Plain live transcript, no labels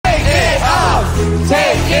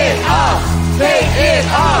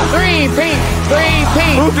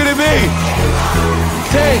Pete. Who could it be?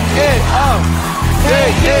 Take it off.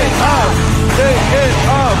 Take it off. Take it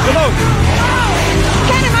off. Come on.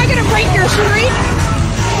 Ken, am I going to break your streak?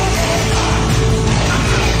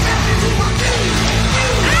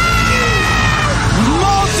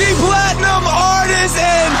 Multi-platinum artist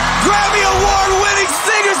and Grammy Award-winning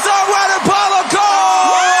singer-songwriter Paula Cole!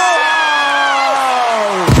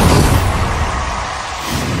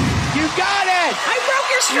 You got it. I broke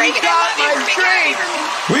your streak You and I got love you my for being streak. happy for me.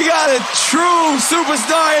 We got a true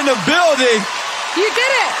superstar in the building. You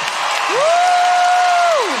did it.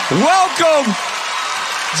 Woo! Welcome.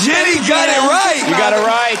 Jenny got it right. You got it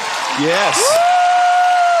right. Yes. Woo!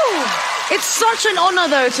 It's such an honor,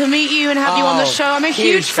 though, to meet you and have you on the show. I'm a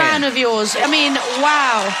huge fan of yours. I mean,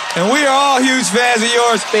 wow. And we are all huge fans of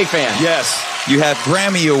yours. Big fan. Yes. You have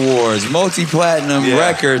Grammy Awards, multi-platinum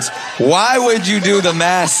records. Why would you do The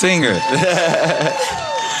Masked Singer?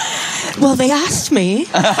 Well, they asked me,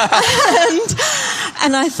 and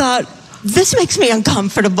I thought, this makes me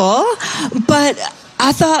uncomfortable, but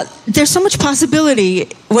I thought there's so much possibility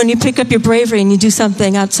when you pick up your bravery and you do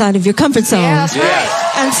something outside of your comfort zone. Yeah, that's right.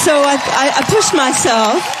 And so I pushed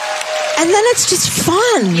myself, and then it's just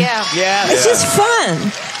fun. Yeah. It's just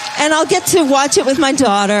fun. And I'll get to watch it with my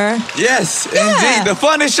daughter. Yes, indeed. The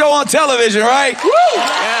funnest show on television, right? Woo!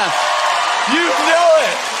 Yeah. You know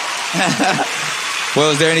it.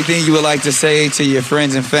 Well, is there anything you would like to say to your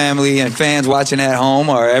friends and family and fans watching at home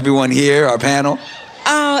or everyone here, our panel?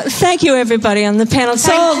 Thank you, everybody on the panel.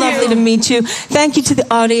 So lovely to meet you. Thank you to the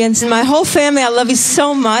audience and my whole family. I love you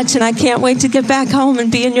so much, and I can't wait to get back home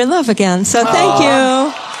and be in your love again. So thank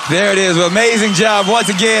you. There it is. Amazing job once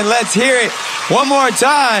again. Let's hear it one more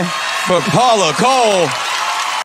time for Paula Cole.